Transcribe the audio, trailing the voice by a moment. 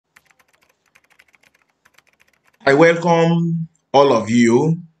I welcome all of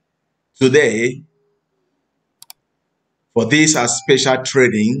you today for this special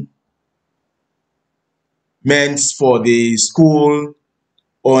training meant for the school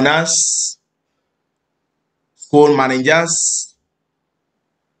owners, school managers,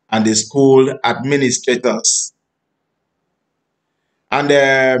 and the school administrators.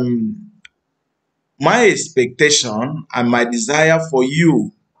 And my expectation and my desire for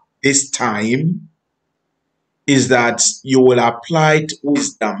you this time is that you will apply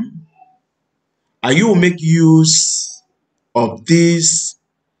wisdom and you will make use of this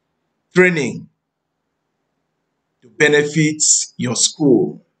training to benefit your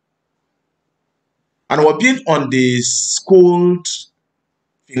school. And we're built on the school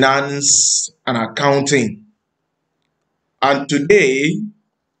finance and accounting. And today,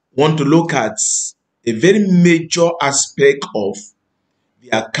 want to look at a very major aspect of the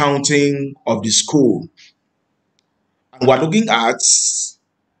accounting of the school. And we're looking at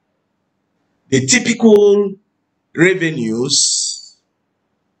the typical revenues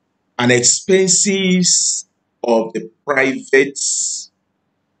and expenses of the private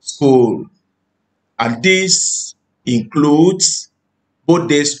school. And this includes both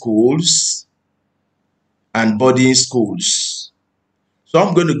day schools and boarding schools. So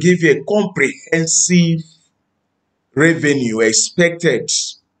I'm going to give you a comprehensive revenue expected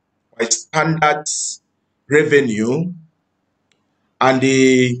by standard revenue and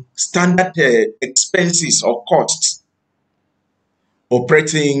the standard expenses or costs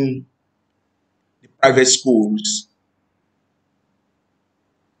operating the private schools.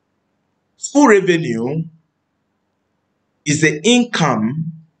 School revenue is the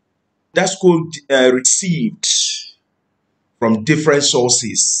income that school received from different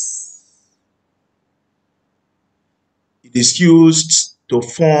sources. It is used to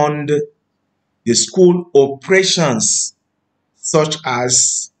fund the school operations such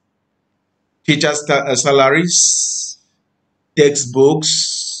as teachers' salaries,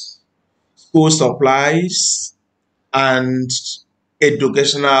 textbooks, school supplies, and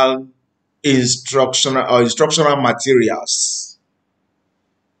educational instructional materials.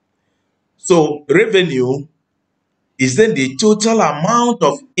 So revenue is then the total amount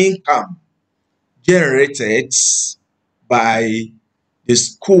of income generated by the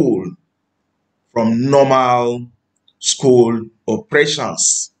school from normal school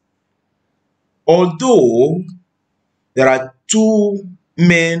operations. Although there are two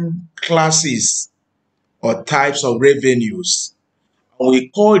main classes or types of revenues, we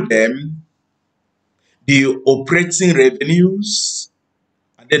call them the operating revenues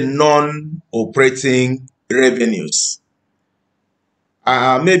and the non-operating revenues.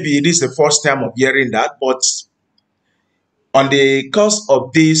 Maybe this is the first time of hearing that, but on the course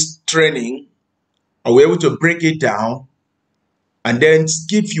of this training, I will be able to break it down and then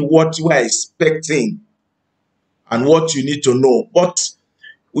give you what you are expecting and what you need to know. But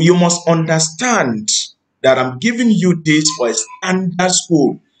you must understand that I'm giving you this for a standard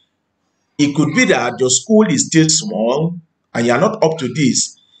school. It could be that your school is still small and you are not up to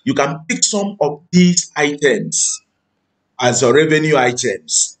this. You can pick some of these items as your revenue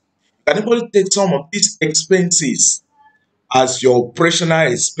items. You can even take some of these expenses as your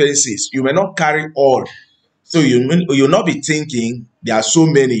operational expenses. You may not carry all. So you'll not be thinking there are so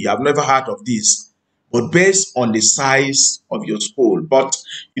many, you have never heard of this. But based on the size of your school. But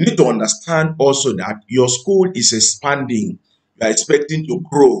you need to understand also that your school is expanding. You are expecting to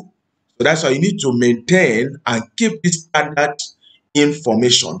grow. So that's why you need to maintain and keep this standard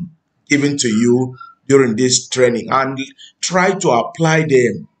information given to you during this training and try to apply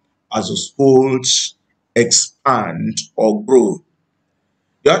them as the schools expand or grow.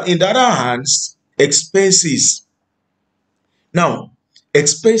 In the other hands, expenses. Now,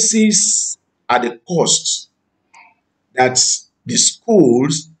 expenses are the costs that the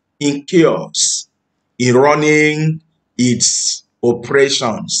schools incurs in running its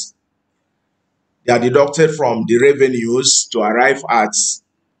operations. They are deducted from the revenues to arrive at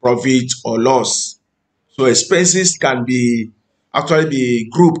profit or loss. So expenses can actually be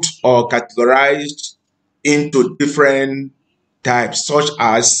grouped or categorized into different types, such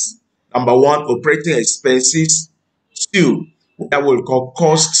as number one, operating expenses. Two, that will call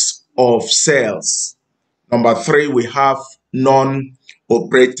costs of sales. Number three, we have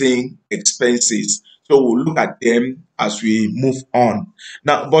non-operating expenses. So we'll look at them as we move on.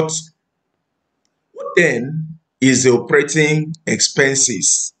 Now, but what then is the operating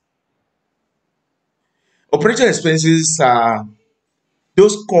expenses? Operating expenses are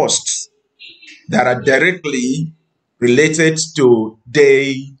those costs that are directly related to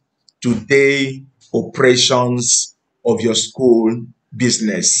day-to-day operations of your school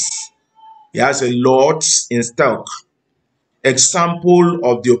business. He has a lot in stock. Example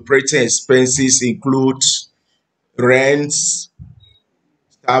of the operating expenses include rents,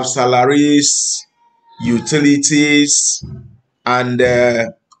 staff salaries, utilities, and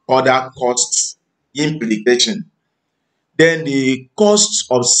other costs implication. Then the cost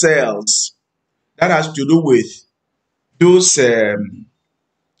of sales, that has to do with those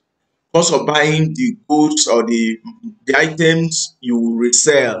cost of buying the goods or the items you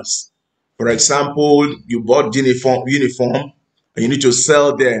resell. For example, you bought uniform and you need to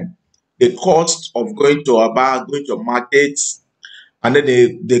sell them. The cost of going to a bar, going to markets, and then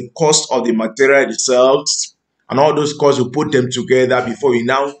the cost of the material itself, and all those costs, you put them together before you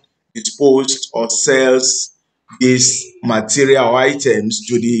now dispose or sells these material items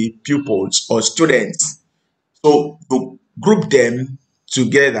to the pupils or students. So you group them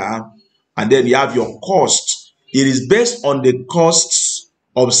together and then you have your cost. It is based on the costs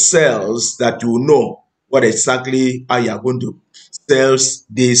of sales that you know what exactly how you are going to sell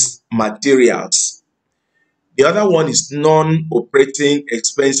these materials. The other one is non-operating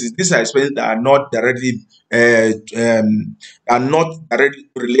expenses. These are expenses that are not directly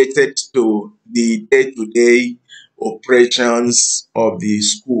related to the day-to-day operations of the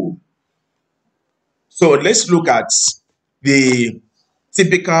school. So let's look at the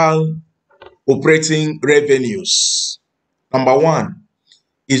typical operating revenues. Number one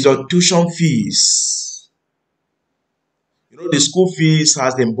is your tuition fees. You know, the school fees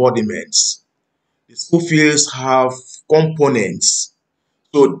has embodiments. The school fees have components.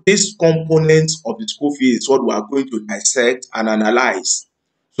 So these components of the school fee is what we are going to dissect and analyze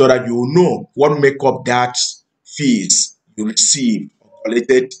so that you know what make up that fees you receive or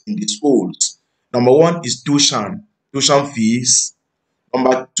collected in the schools. Number one is tuition fees.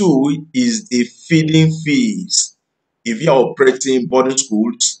 Number two is the feeding fees. If you are operating boarding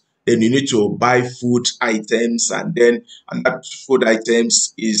schools, then you need to buy food items, and that food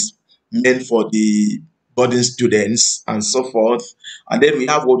items is meant for the boarding students and so forth. And then we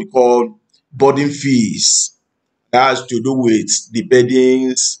have what we call boarding fees. That has to do with the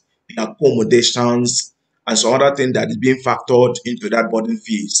beddings, the accommodations, and some other thing that is being factored into that boarding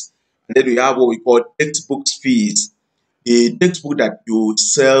fees. And then we have what we call textbooks fees, the textbook that you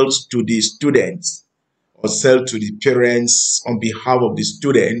sell to the students or sell to the parents on behalf of the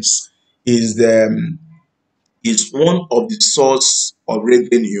students is one of the source of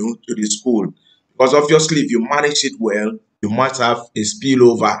revenue to the school. Because obviously, if you manage it well, you might have a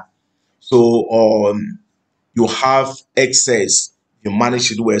spillover. So you have excess, you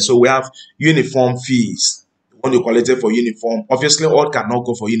manage it well. So we have uniform fees. The one you collected for uniform, obviously all cannot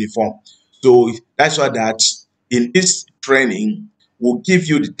go for uniform. So that's why that in this training, we'll give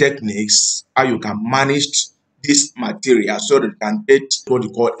you the techniques how you can manage this material so that you can get what you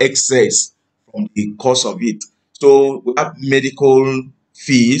call excess from the cost of it. So we have medical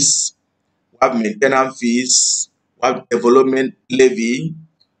fees, we have maintenance fees, we have development levy,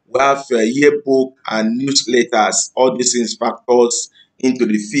 we have yearbook and newsletters. All these things factors into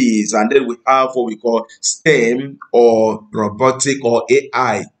the fees. And then we have what we call STEM or robotic or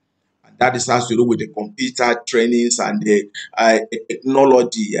AI. And that is has to do with the computer trainings and the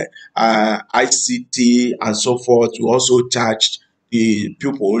technology, ICT, and so forth. We also charge the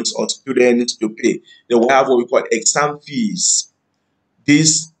pupils or students to pay. Then we have what we call exam fees.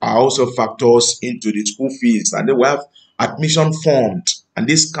 These are also factors into the school fees. And then we have admission forms, and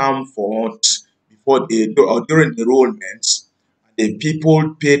this come forth before or during the enrollment. The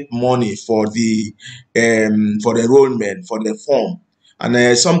people paid money for the enrollment for the form,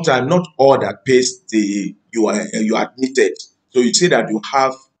 and sometimes not all that pays you are admitted. So you say that you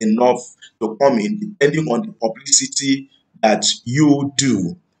have enough to come in depending on the publicity that you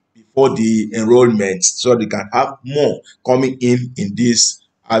do before the enrollment, so they can have more coming in this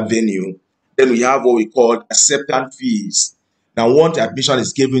avenue. Then we have what we call acceptance fees. Now, once admission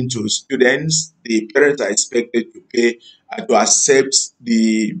is given to students, the parents are expected to pay to accept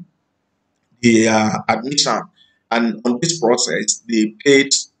the admission. And on this process, they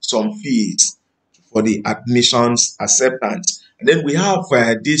paid some fees for the admissions acceptance. And then we have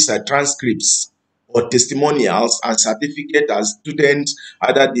these transcripts or testimonials and certificate as students,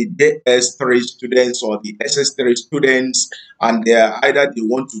 either the DS3 students or the SS3 students, and they are either they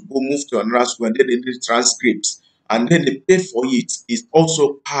want to go move to another school and then they need transcripts. And then they pay for it is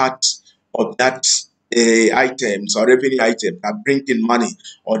also part of that items or revenue items that bring in money,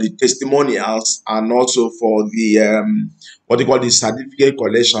 or the testimonials, and also for the what they call the certificate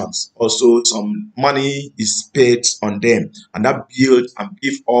collections. Also, some money is paid on them, and that builds and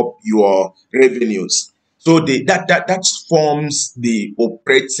beef up your revenues. So that forms the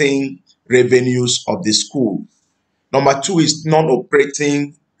operating revenues of the school. Number two is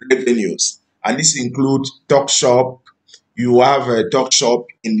non-operating revenues, and this includes talk shop. You have a talk shop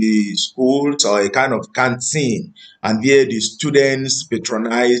in the schools, or a kind of canteen, and there the students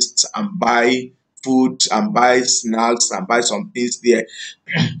patronize and buy food and buy snacks and buy some things there.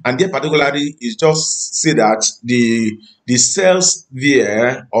 And there particularly is just say that the sales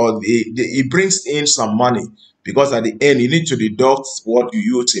there, or it brings in some money, because at the end you need to deduct what you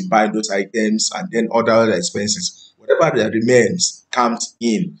use in buying those items, and then other expenses. Whatever that remains comes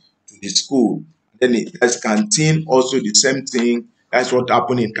in to the school. Then as canteen also the same thing. That's what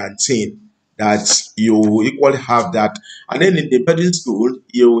happened in canteen, that you equally have that. And then in the boarding school,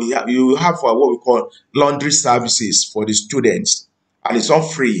 you have what we call laundry services for the students, and it's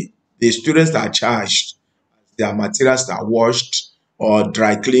not free. The students are charged. Their materials are washed, or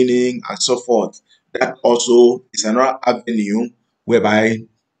dry cleaning and so forth. That also is another avenue whereby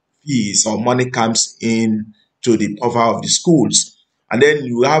fees or money comes in to the cover of the schools. And then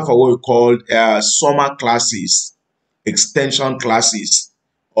you have what we call summer classes, extension classes,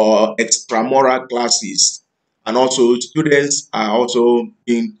 or extramural classes. And also students are also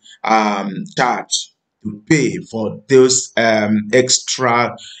being charged to pay for those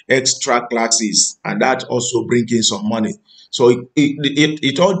extra classes, and that also brings in some money. So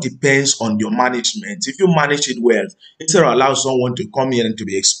it all depends on your management. If you manage it well, instead of allow someone to come in and to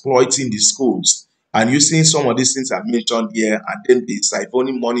be exploiting the schools and using some of these things I've mentioned here, and then be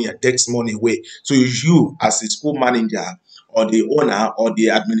siphoning money and takes money away. So you, as a school manager or the owner or the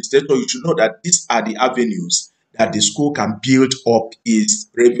administrator, you should know that these are the avenues that the school can build up its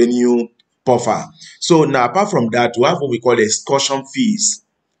revenue buffer. So now, apart from that, we have what we call excursion fees.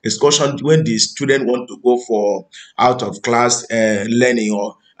 Excursion, when the student want to go for out of class learning,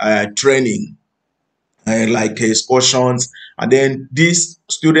 or training, like excursions, and then these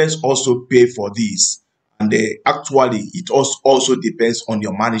students also pay for this. And actually it also depends on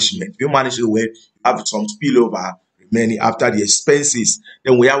your management. If you manage it well, you have some spillover remaining after the expenses.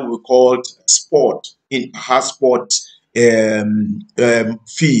 Then we have what we call sport in sport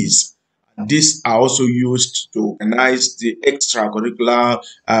fees. These are also used to organize the extracurricular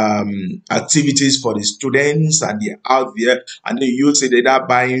activities for the students, and they're out there, and they use it either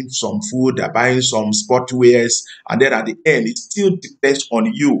buying some food, they're buying some sport wares, and then at the end, it still depends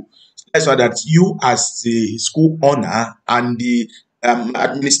on you. That's why that you, as the school owner and the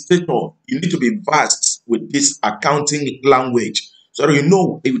administrator, you need to be vast with this accounting language, so that you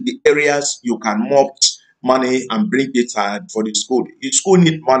know if the areas you can mop money and bring it for the school. The school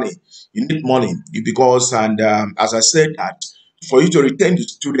need money. You need money because, and as I said, that for you to retain the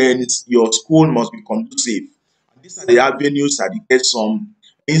students, your school must be conducive. And these are the avenues that you get some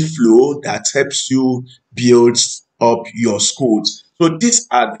inflow that helps you build up your schools. So these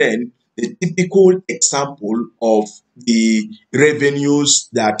are then the typical example of the revenues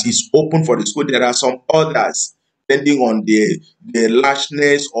that is open for the school. There are some others depending on the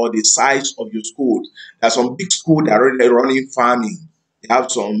largeness or the size of your school. There are some big schools that are already running farming. They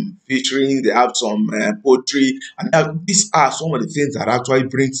have some fishery, they have some poultry, and these are some of the things that actually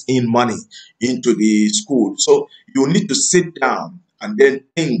brings in money into the school. So you need to sit down and then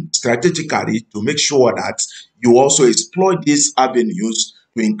think strategically to make sure that you also exploit these avenues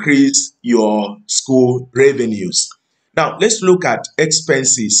to increase your school revenues. Now, let's look at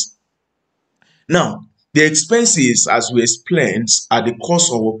expenses. Now, the expenses, as we explained, are the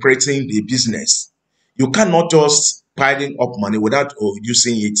cost of operating the business. You cannot just piling up money without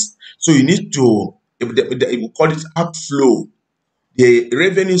using it. So you need to, if we call it outflow, the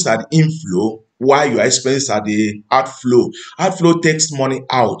revenues are the inflow, while your expenses are the outflow. Outflow takes money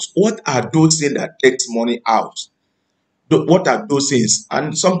out. What are those things that takes money out? What are those things?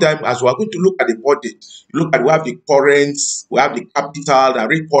 And sometimes, as we are going to look at the budget, you look at, we have the current, we have the capital, the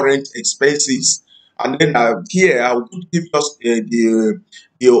recurrent expenses, and then here I will give us the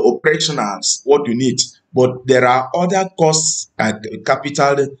operationals, what you need. But there are other costs and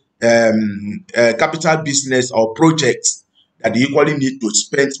capital business or projects that you equally need to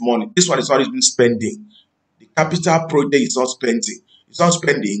spend money. This one is not even spending. The capital project is not spending. It's not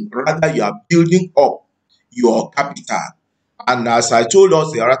spending. Rather, you are building up your capital. And as I told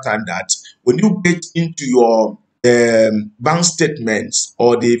us the other time, that when you get into your bank statements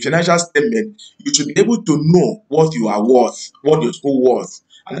or the financial statement, you should be able to know what you are worth, what your school worth.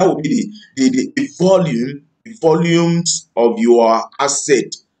 And that will be the volumes of your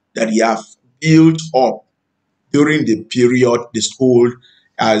asset that you have built up during the period the school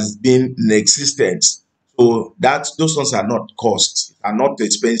has been in existence. So that those ones are not costs, are not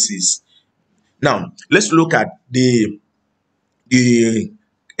expenses. Now let's look at the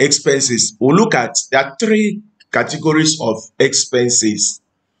expenses. We'll look at there are three categories of expenses.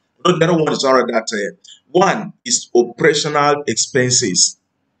 The other one is already that one is operational expenses,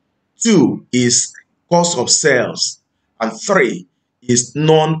 two is cost of sales, and three is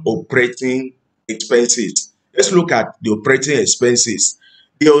non-operating expenses. Let's look at the operating expenses.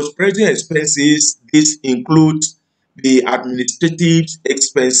 The operating expenses, this includes the administrative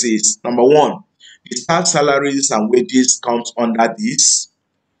expenses. Number one, the staff salaries and wages comes under this.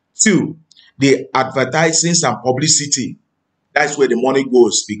 Two, the advertising and publicity. That's where the money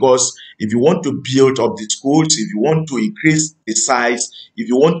goes, because if you want to build up the schools, if you want to increase the size, if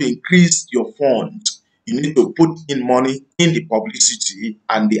you want to increase your fund, you need to put in money in the publicity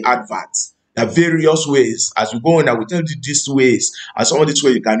and the adverts. There are various ways. As we go on, I will tell you these ways and some of these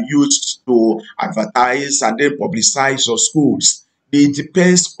ways you can use to advertise and then publicize your schools. It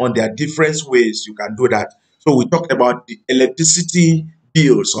depends on their different ways you can do that. So we talked about the electricity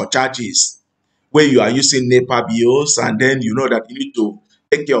bills or charges where you are using NEPA bills, and then you know that you need to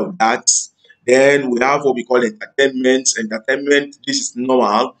take care of that. Then we have what we call entertainment. Entertainment, this is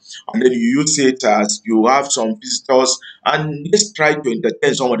normal, and then you use it as you have some visitors, and let's try to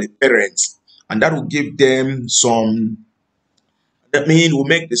entertain some of the parents, and that will give them some. That means will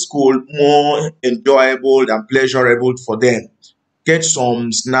make the school more enjoyable and pleasurable for them. Get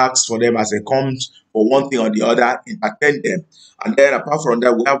some snacks for them as they come for one thing or the other, entertain them. And then apart from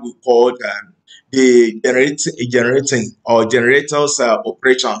that, we have we called the generating or generators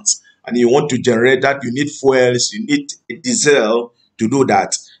operations. And you want to generate that, you need fuels, you need a diesel to do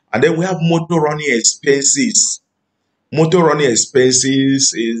that. And then we have motor running expenses. Motor running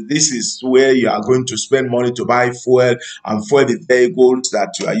expenses is this is where you are going to spend money to buy fuel and fuel the vehicles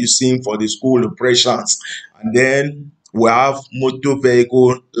that you are using for the school operations. And then we have motor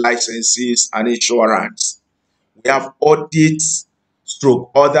vehicle licenses and insurance. We have audits,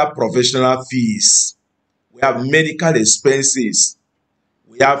 stroke other professional fees. We have medical expenses.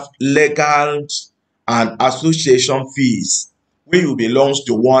 We have legal and association fees. When you belong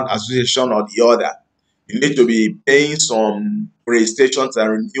to one association or the other, you need to be paying some registrations and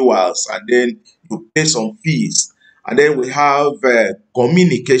renewals, and then you pay some fees. And then we have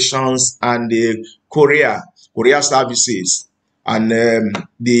communications and the courier services. And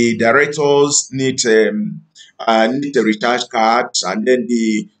the directors need a recharge card, and then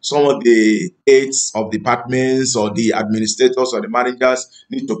the some of the aides of departments or the administrators or the managers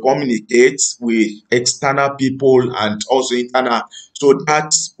need to communicate with external people and also internal. So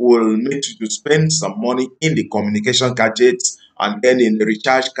that will make you to spend some money in the communication gadgets and then in the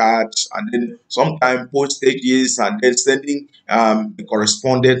recharge cards and then sometimes postages and then sending the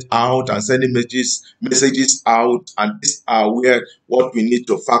correspondent out and sending messages out, and these are where what we need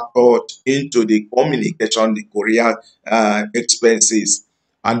to factor into the communication, the courier expenses.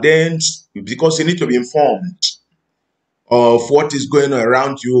 And then because you need to be informed of what is going on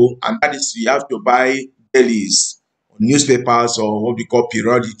around you, and that is you have to buy dailies, newspapers, or what we call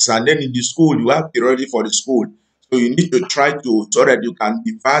periodics. And then in the school, you have periodic for the school. So you need to try to so that you can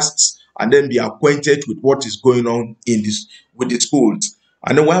be fast and then be acquainted with what is going on in this with the schools.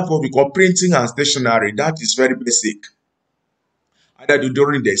 And then we have what we call printing and stationery. That is very basic, either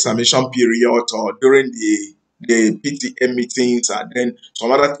during the examination period or during the PTA meetings, and then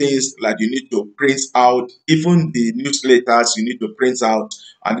some other things like you need to print out, even the newsletters you need to print out,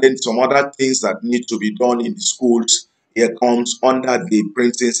 and then some other things that need to be done in the schools. Here comes under the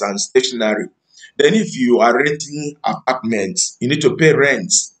printing and stationery. Then if you are renting apartments, you need to pay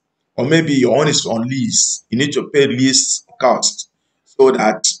rent, or maybe your own is on lease. You need to pay lease cost so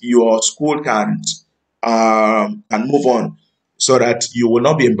that your school can move on, so that you will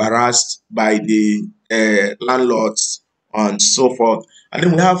not be embarrassed by the landlords and so forth. And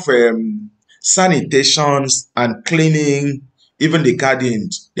then we have sanitations and cleaning, even the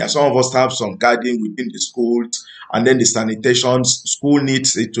gardens. There are some of us have some garden within the schools, and then the sanitations, school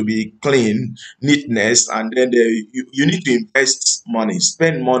needs it to be clean, neatness, and then you need to invest money,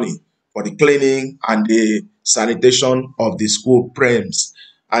 spend money for the cleaning and the sanitation of the school prems.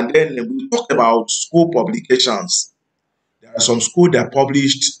 And then we talked about school publications. There are some schools that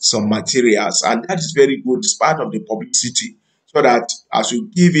published some materials, and that is very good. It's part of the publicity. so that as you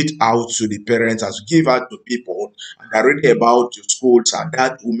give it out to the parents, as you give out to people, and they're reading about your schools, and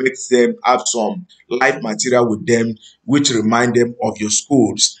that will make them have some life material with them, which remind them of your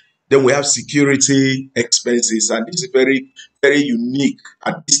schools. Then we have security expenses, and this is very, very unique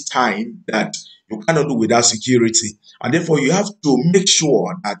at this time that you cannot do without security. And therefore, you have to make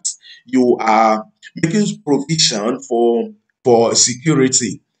sure that you are making provision for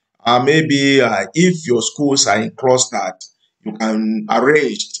security. Maybe if your schools are in clusters, you can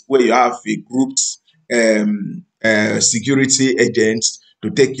arrange where you have a group's security agents to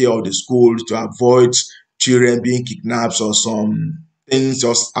take care of the schools to avoid children being kidnapped or some things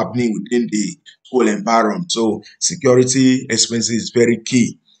just happening within the school environment. So security expenses is very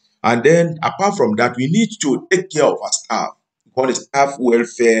key. And then apart from that, we need to take care of our staff. We call it staff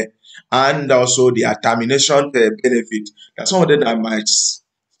welfare and also the termination benefit. That some of them that might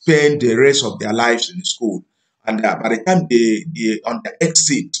spend the rest of their lives in the school. And by the time they on the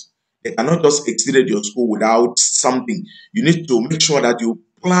exit, they cannot just exit your school without something. You need to make sure that you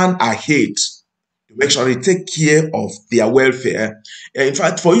plan ahead to make sure they take care of their welfare. In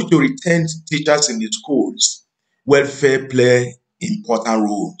fact, for you to retain teachers in the schools, welfare play important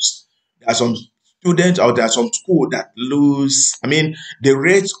roles. There are some students or there are some schools that lose. I mean, the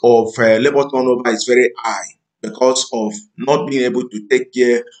rate of labor turnover is very high because of not being able to take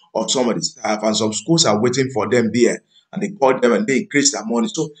care of some of the staff, and some schools are waiting for them there, and they call them and they increase their money.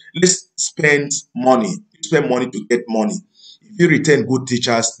 So let's spend money. Spend money to get money. If you retain good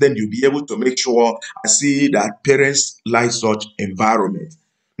teachers, then you'll be able to make sure I see that parents like such environment.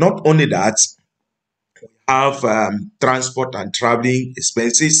 Not only that, have transport and traveling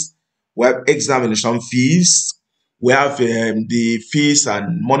expenses. We have examination fees. We have the fees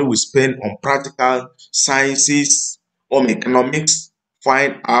and money we spend on practical sciences, home economics,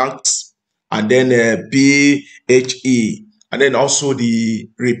 fine arts, and then PHE. And then also the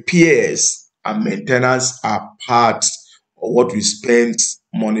repairs and maintenance are part of what we spend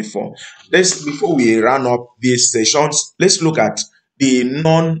money for. Let's before we run up these sessions, let's look at the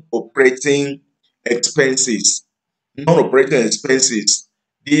non-operating expenses. Non-operating expenses.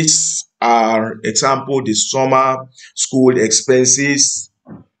 These are example the summer school expenses,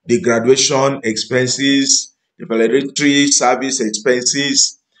 the graduation expenses, the valedictory service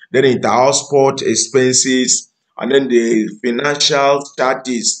expenses, then inter-house sport expenses, and then the financial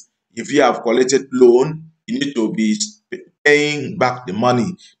charges. If you have collected loan, you need to be paying back the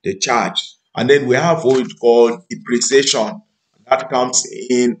money they charge. And then we have what we call depreciation. That comes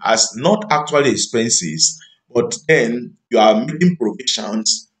in as not actually expenses, but then you are making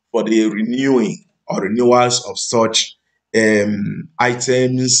provisions for the renewing or renewals of such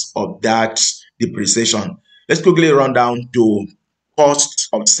items of that depreciation. Let's quickly run down to cost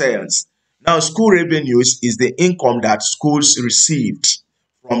of sales. Now, school revenues is the income that schools received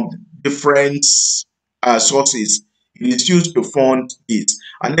from different sources. It is used to fund it,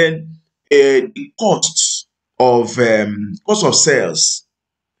 and then the cost of sales.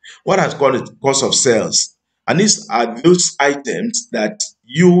 What has called it cost of sales? And these are those items that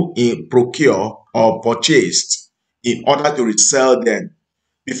you procure or purchased in order to resell them.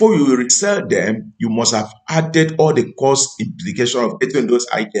 Before you resell them, you must have added all the cost implication of getting those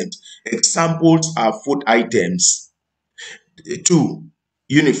items. Examples are food items. Two,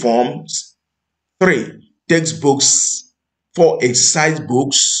 uniforms. Three, textbooks. Four, exercise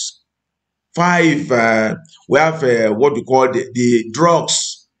books. Five, we have what we call the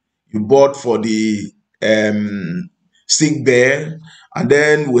drugs you bought for the sick bear. And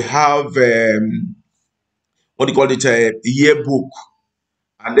then we have what do you call it, yearbook.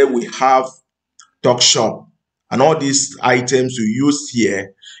 And then we have talk shop. And all these items you use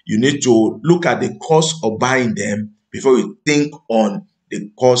here, you need to look at the cost of buying them before you think on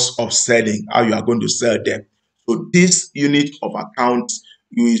the cost of selling, how you are going to sell them. So this unit of account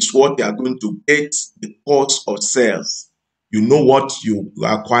is what you are going to get the cost of sales. You know what you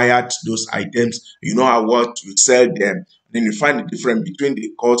acquired those items, you know how what you sell them. Then you find the difference between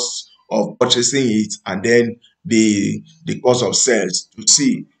the cost of purchasing it and then the cost of sales to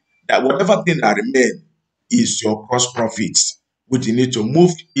see that whatever thing that remain is your gross profits, which you need to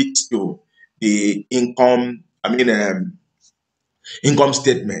move it to the income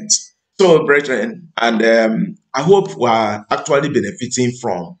statement. So, brethren, and I hope we are actually benefiting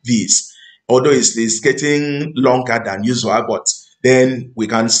from this. Although it's getting longer than usual, but then we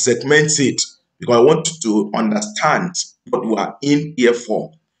can segment it because I want you to understand what we are in here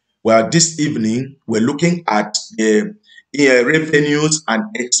for. Well, this evening we're looking at the revenues and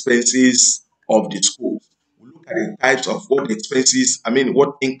expenses of the schools. We look at the types of what expenses,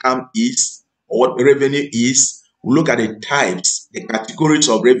 what income is, or what revenue is, We look at the types, the categories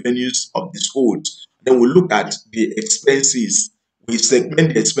of revenues of the schools. Then we look at the expenses. We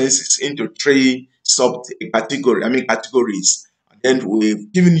segment the expenses into three categories. And then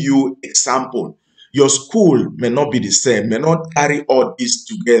we've given you example. Your school may not be the same, may not carry all this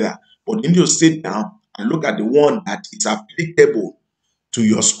together, but you need to sit down and look at the one that is applicable to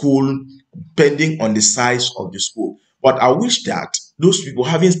your school, depending on the size of the school. But I wish that those people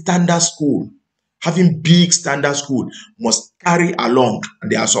having standard school, having big standard school, must carry along. And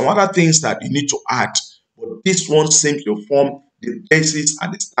there are some other things that you need to add, but this one seems to form the basis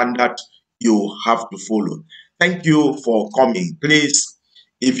and the standard you have to follow. Thank you for coming. Please,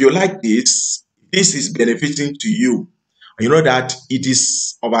 if you like this is benefiting to you. You know that it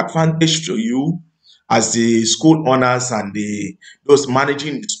is of advantage to you as the school owners and those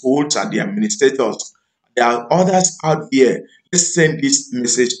managing the schools and the administrators. There are others out there. Let's send this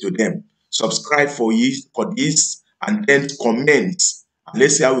message to them. Subscribe for this and then comment. And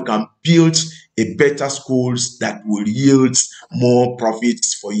let's see how we can build a better schools that will yield more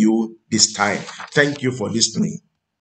profits for you this time. Thank you for listening.